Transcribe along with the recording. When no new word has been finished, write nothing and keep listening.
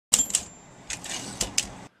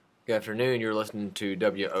Good afternoon. You're listening to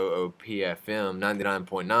WOOPFM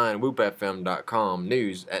 99.9, WhoopFM.com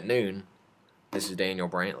news at noon. This is Daniel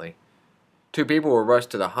Brantley. Two people were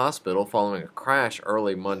rushed to the hospital following a crash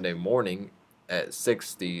early Monday morning at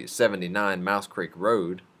 6079 Mouse Creek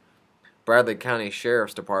Road. Bradley County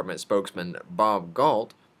Sheriff's Department spokesman Bob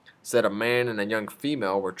Galt said a man and a young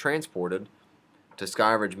female were transported to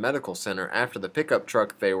Skyridge Medical Center after the pickup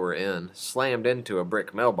truck they were in slammed into a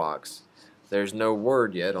brick mailbox. There's no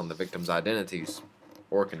word yet on the victims' identities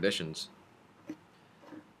or conditions.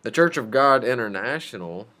 The Church of God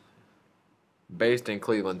International, based in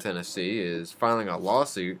Cleveland, Tennessee, is filing a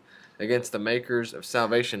lawsuit against the makers of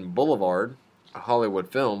Salvation Boulevard, a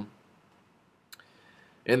Hollywood film.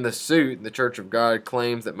 In the suit, the Church of God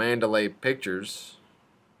claims that Mandalay Pictures,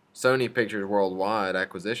 Sony Pictures Worldwide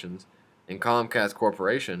Acquisitions, and Comcast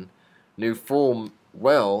Corporation knew full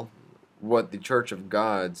well what the Church of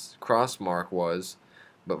God's crossmark was,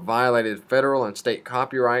 but violated federal and state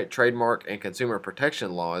copyright, trademark, and consumer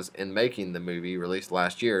protection laws in making the movie released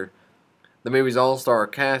last year. The movie's all-star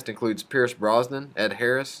cast includes Pierce Brosnan, Ed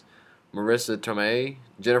Harris, Marissa Tomei,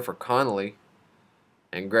 Jennifer Connelly,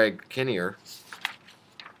 and Greg Kinnear.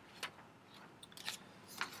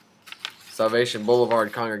 Salvation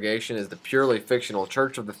Boulevard Congregation is the purely fictional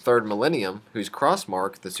Church of the Third Millennium, whose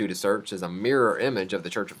crossmark, the suit asserts, is a mirror image of the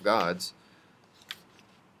Church of God's.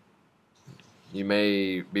 You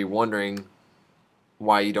may be wondering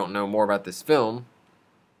why you don't know more about this film.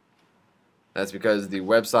 That's because the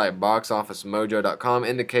website boxofficemojo.com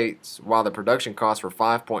indicates while the production costs were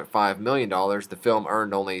 $5.5 million, the film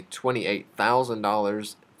earned only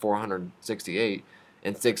 $28,468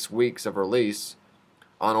 in 6 weeks of release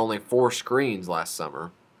on only 4 screens last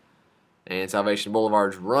summer. And Salvation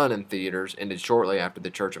Boulevard's run in theaters ended shortly after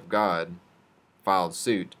the Church of God filed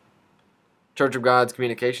suit. Church of God's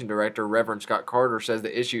communication director, Reverend Scott Carter, says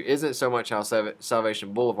the issue isn't so much how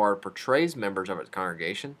Salvation Boulevard portrays members of its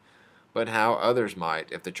congregation, but how others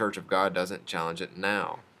might if the Church of God doesn't challenge it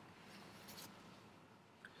now.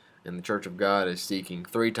 And the Church of God is seeking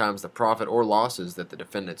 3 times the profit or losses that the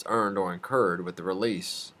defendants earned or incurred with the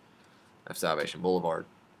release of Salvation Boulevard.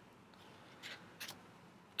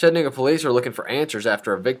 Chattanooga police are looking for answers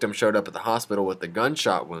after a victim showed up at the hospital with a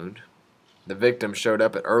gunshot wound. The victim showed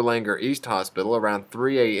up at Erlanger East Hospital around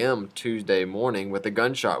 3 a.m. Tuesday morning with a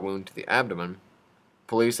gunshot wound to the abdomen.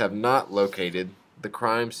 Police have not located the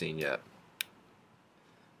crime scene yet.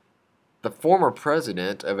 The former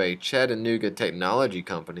president of a Chattanooga technology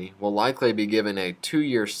company will likely be given a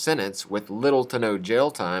 2-year sentence with little to no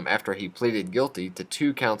jail time after he pleaded guilty to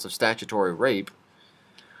 2 counts of statutory rape.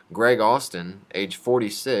 Greg Austin, age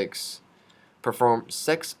 46, performed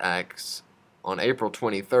sex acts on April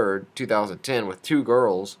 23, 2010 with 2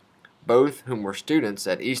 girls, both whom were students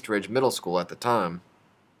at East Ridge Middle School at the time.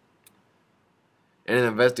 In an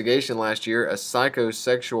investigation last year, a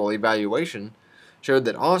psychosexual evaluation showed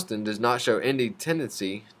that Austin does not show any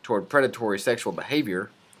tendency toward predatory sexual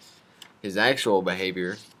behavior. His actual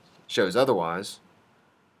behavior shows otherwise.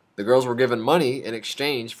 The girls were given money in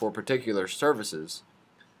exchange for particular services,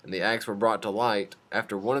 and the acts were brought to light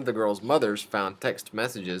after one of the girls' mothers found text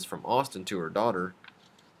messages from Austin to her daughter.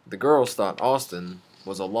 The girls thought Austin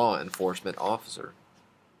was a law enforcement officer.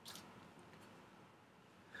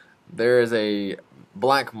 There is a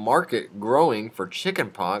black market growing for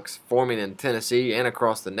chickenpox forming in Tennessee and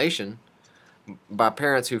across the nation by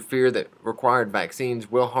parents who fear that required vaccines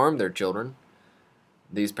will harm their children.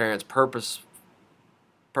 These parents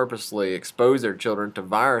purposely expose their children to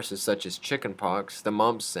viruses such as chickenpox, the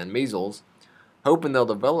mumps, and measles, hoping they'll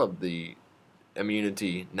develop the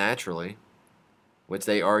immunity naturally, which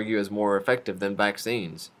they argue is more effective than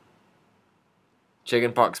vaccines.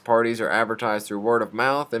 Chickenpox parties are advertised through word of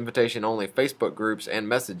mouth, invitation-only Facebook groups, and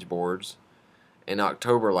message boards. In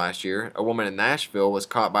October last year, a woman in Nashville was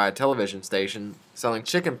caught by a television station selling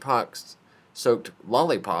chickenpox-soaked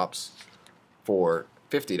lollipops for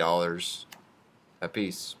 $50 a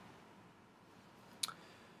piece.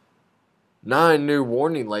 9 new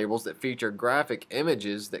warning labels that feature graphic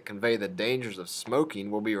images that convey the dangers of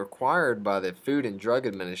smoking will be required by the Food and Drug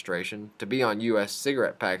Administration to be on U.S.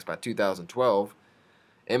 cigarette packs by 2012.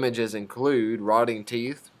 Images include rotting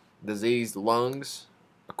teeth, diseased lungs,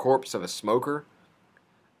 a corpse of a smoker,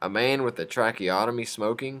 a man with a tracheotomy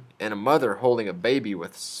smoking, and a mother holding a baby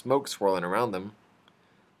with smoke swirling around them.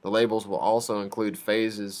 The labels will also include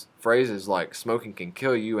phrases like smoking can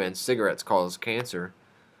kill you and cigarettes cause cancer.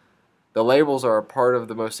 The labels are a part of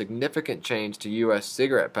the most significant change to U.S.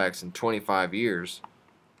 cigarette packs in 25 years.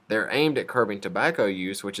 They're aimed at curbing tobacco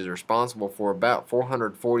use, which is responsible for about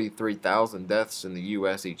 443,000 deaths in the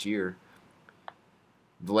U.S. each year.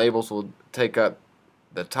 The labels will take up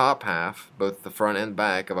the top half, both the front and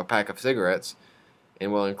back, of a pack of cigarettes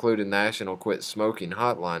and will include a national quit smoking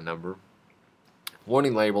hotline number.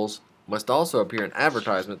 Warning labels must also appear in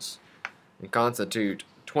advertisements and constitute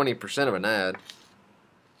 20% of an ad.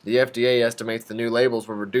 The FDA estimates the new labels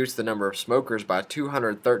will reduce the number of smokers by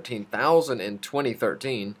 213,000 in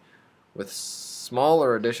 2013, with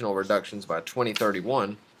smaller additional reductions by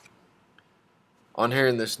 2031. On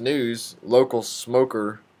hearing this news, local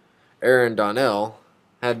smoker Aaron Donnell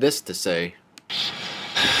had this to say.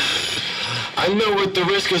 I know what the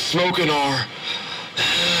risks of smoking are.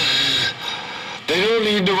 They don't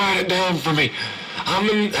need to write it down for me. I'm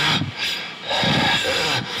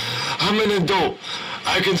an adult.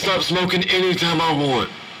 I can stop smoking anytime I want.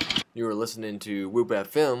 You are listening to Whoop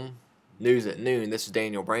FM, News at Noon. This is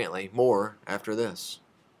Daniel Brantley. More after this.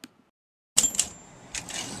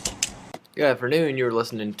 Good afternoon. You're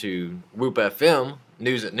listening to Whoop FM,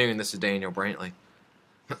 News at Noon. This is Daniel Brantley.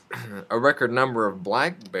 A record number of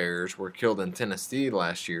black bears were killed in Tennessee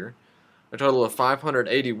last year. A total of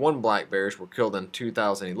 581 black bears were killed in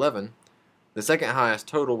 2011. The second highest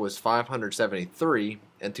total was 573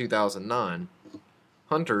 in 2009.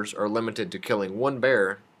 Hunters are limited to killing one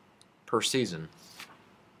bear per season.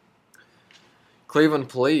 Cleveland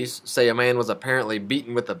police say a man was apparently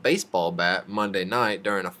beaten with a baseball bat Monday night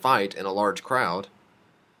during a fight in a large crowd.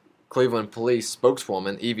 Cleveland police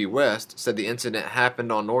spokeswoman Evie West said the incident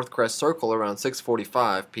happened on Northcrest Circle around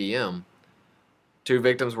 6:45 p.m. Two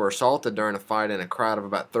victims were assaulted during a fight in a crowd of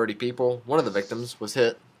about 30 people. One of the victims was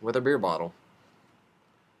hit with a beer bottle.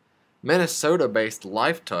 Minnesota-based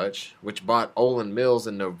Life Touch, which bought Olin Mills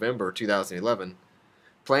in November 2011,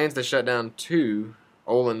 plans to shut down two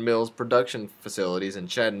Olin Mills production facilities in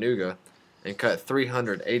Chattanooga and cut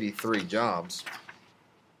 383 jobs.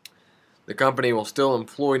 The company will still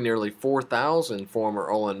employ nearly 4,000 former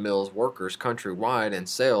Olin Mills workers countrywide in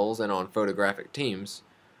sales and on photographic teams.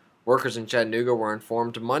 Workers in Chattanooga were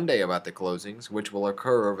informed Monday about the closings, which will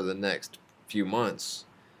occur over the next few months.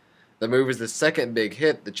 The move is the second big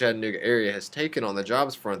hit the Chattanooga area has taken on the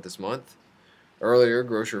jobs front this month. Earlier,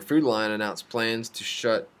 Grocer Food Line announced plans to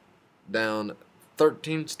shut down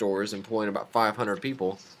 13 stores employing about 500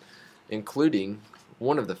 people, including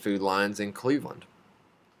one of the food lines in Cleveland.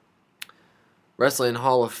 Wrestling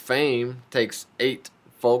Hall of Fame takes 8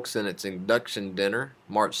 folks in its induction dinner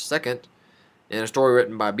March 2nd. In a story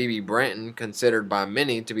written by B.B. Branton, considered by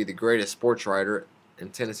many to be the greatest sports writer in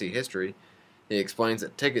Tennessee history, he explains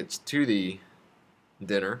that tickets to the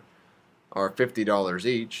dinner are $50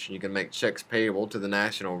 each. You can make checks payable to the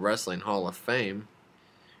National Wrestling Hall of Fame.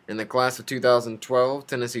 In the class of 2012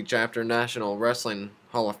 Tennessee Chapter National Wrestling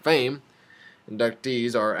Hall of Fame,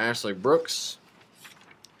 inductees are Ashley Brooks,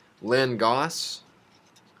 Lynn Goss,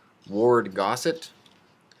 Ward Gossett,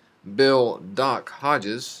 Bill Doc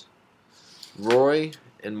Hodges, Roy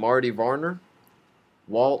and Marty Varner,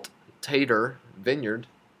 Walt Tater Vineyard,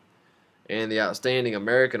 and the Outstanding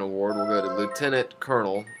American Award will go to Lieutenant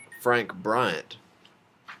Colonel Frank Bryant.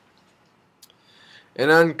 An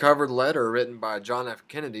uncovered letter written by John F.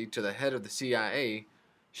 Kennedy to the head of the CIA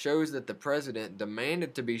shows that the president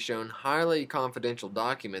demanded to be shown highly confidential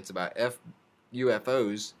documents about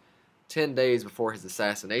UFOs 10 days before his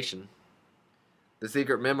assassination. The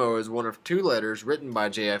secret memo is one of 2 letters written by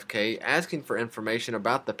JFK asking for information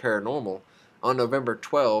about the paranormal on November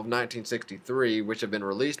 12, 1963, which have been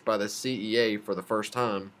released by the CEA for the first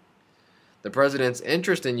time. The president's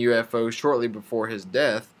interest in UFOs shortly before his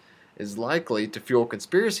death is likely to fuel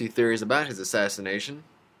conspiracy theories about his assassination.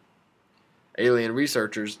 Alien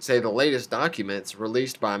researchers say the latest documents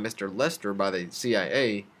released by Mr. Lester by the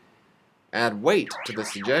CIA add weight to the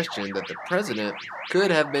suggestion that the president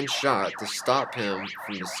could have been shot to stop him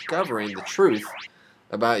from discovering the truth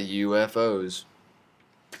about UFOs.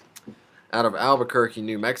 Out of Albuquerque,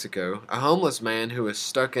 New Mexico, a homeless man who was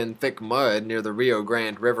stuck in thick mud near the Rio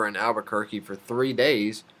Grande River in Albuquerque for 3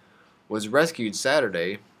 days was rescued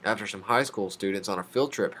Saturday after some high school students on a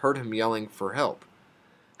field trip heard him yelling for help.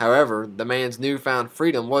 However, the man's newfound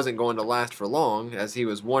freedom wasn't going to last for long, as he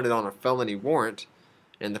was wanted on a felony warrant,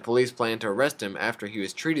 and the police planned to arrest him after he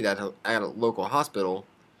was treated at a local hospital,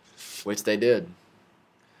 which they did.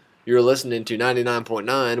 You're listening to 99.9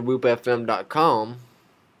 WhoopFM.com,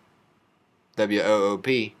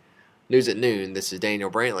 WOOP, News at Noon. This is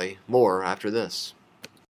Daniel Brantley. More after this.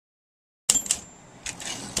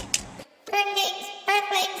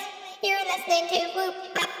 You're listening to Whoop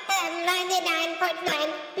FM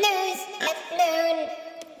 99.9 News at Noon.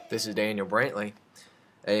 This is Daniel Brantley.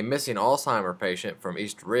 A missing Alzheimer patient from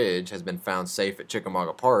East Ridge has been found safe at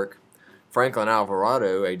Chickamauga Park. Franklin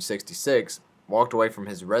Alvarado, age 66, walked away from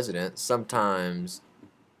his residence sometimes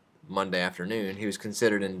Monday afternoon. He was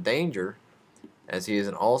considered in danger as he is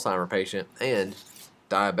an Alzheimer's patient and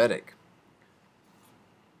diabetic.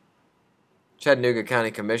 Chattanooga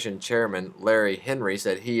County Commission Chairman Larry Henry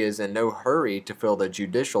said he is in no hurry to fill the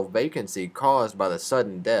judicial vacancy caused by the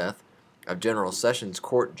sudden death of General Sessions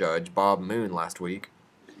Court Judge Bob Moon last week.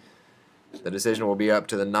 The decision will be up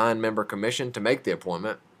to the 9-member commission to make the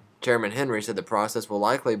appointment. Chairman Henry said the process will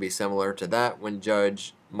likely be similar to that when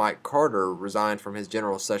Judge Mike Carter resigned from his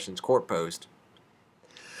General Sessions Court post.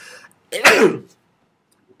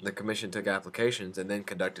 The commission took applications and then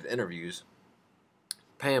conducted interviews.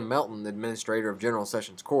 Pam Melton, administrator of General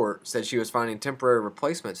Sessions Court, said she was finding temporary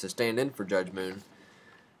replacements to stand in for Judge Moon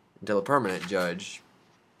until a permanent judge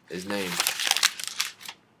is named.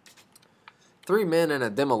 3 men in a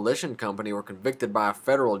demolition company were convicted by a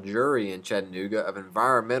federal jury in Chattanooga of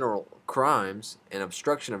environmental crimes and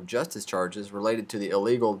obstruction of justice charges related to the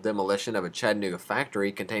illegal demolition of a Chattanooga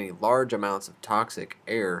factory containing large amounts of toxic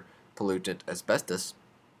air pollutant asbestos.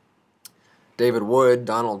 David Wood,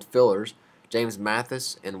 Donald Fillers, James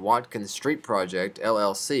Mathis, and Watkins Street Project,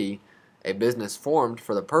 LLC, a business formed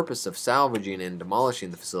for the purpose of salvaging and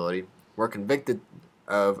demolishing the facility, were convicted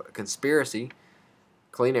of conspiracy,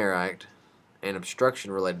 Clean Air Act, and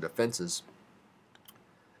obstruction-related offenses.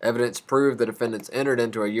 Evidence proved the defendants entered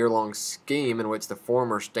into a year-long scheme in which the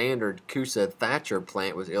former Standard Coosa Thatcher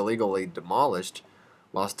plant was illegally demolished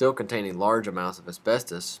while still containing large amounts of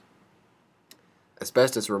asbestos.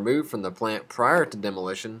 Asbestos removed from the plant prior to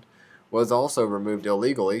demolition was also removed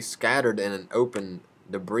illegally, scattered in an open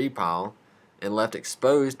debris pile, and left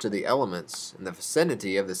exposed to the elements in the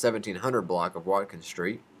vicinity of the 1700 block of Watkins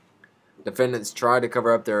Street. Defendants tried to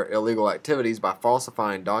cover up their illegal activities by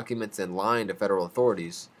falsifying documents and lying to federal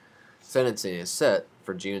authorities. Sentencing is set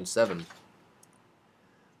for June 7.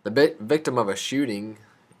 The victim of a shooting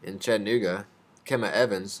in Chattanooga, Kemma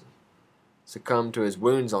Evans, succumbed to his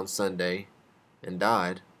wounds on Sunday and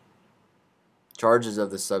died. Charges on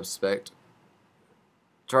the suspect,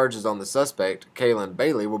 Kaylin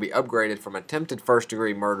Bailey, will be upgraded from attempted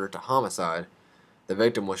first-degree murder to homicide. The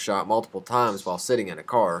victim was shot multiple times while sitting in a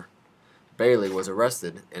car. Bailey was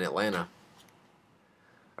arrested in Atlanta.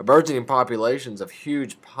 A burgeoning populations of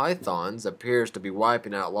huge pythons appears to be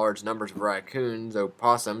wiping out large numbers of raccoons,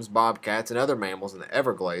 opossums, bobcats, and other mammals in the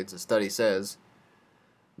Everglades, the study says.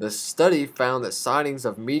 The study found that sightings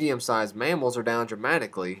of medium-sized mammals are down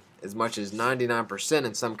dramatically, as much as 99%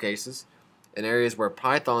 in some cases, in areas where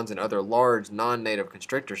pythons and other large non-native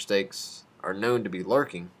constrictor snakes are known to be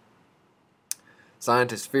lurking.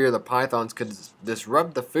 Scientists fear the pythons could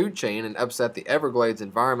disrupt the food chain and upset the Everglades'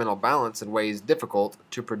 environmental balance in ways difficult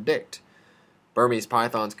to predict. Burmese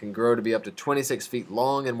pythons can grow to be up to 26 feet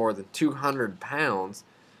long and more than 200 pounds.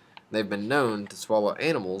 They've been known to swallow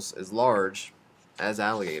animals as large as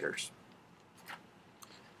alligators.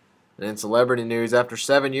 And in celebrity news, after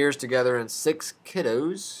 7 years together and 6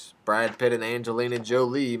 kiddos, Brad Pitt and Angelina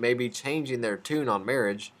Jolie may be changing their tune on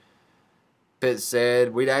marriage. Pitt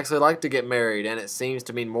said, "We'd actually like to get married, and it seems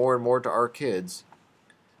to mean more and more to our kids."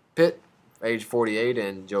 Pitt, age 48,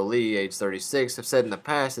 and Jolie, age 36, have said in the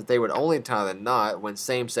past that they would only tie the knot when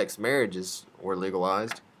same-sex marriages were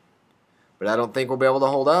legalized. "But I don't think we'll be able to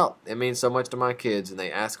hold out. It means so much to my kids, and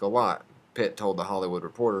they ask a lot," Pitt told The Hollywood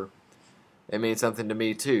Reporter. "It means something to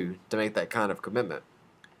me, too, to make that kind of commitment."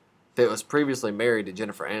 Pitt was previously married to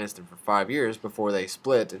Jennifer Aniston for 5 years before they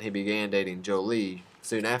split, and he began dating Jolie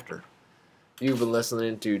soon after. You've been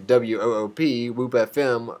listening to WOOP, Whoop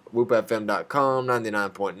FM, whoopfm.com,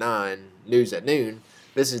 99.9, News at Noon.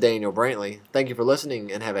 This is Daniel Brantley. Thank you for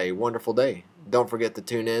listening, and have a wonderful day. Don't forget to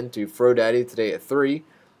tune in to Fro Daddy today at 3,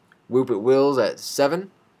 Whoop at Wills at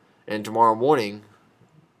 7, and tomorrow morning,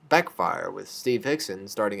 Backfire with Steve Hickson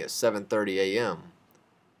starting at 7:30 a.m.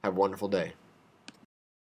 Have a wonderful day.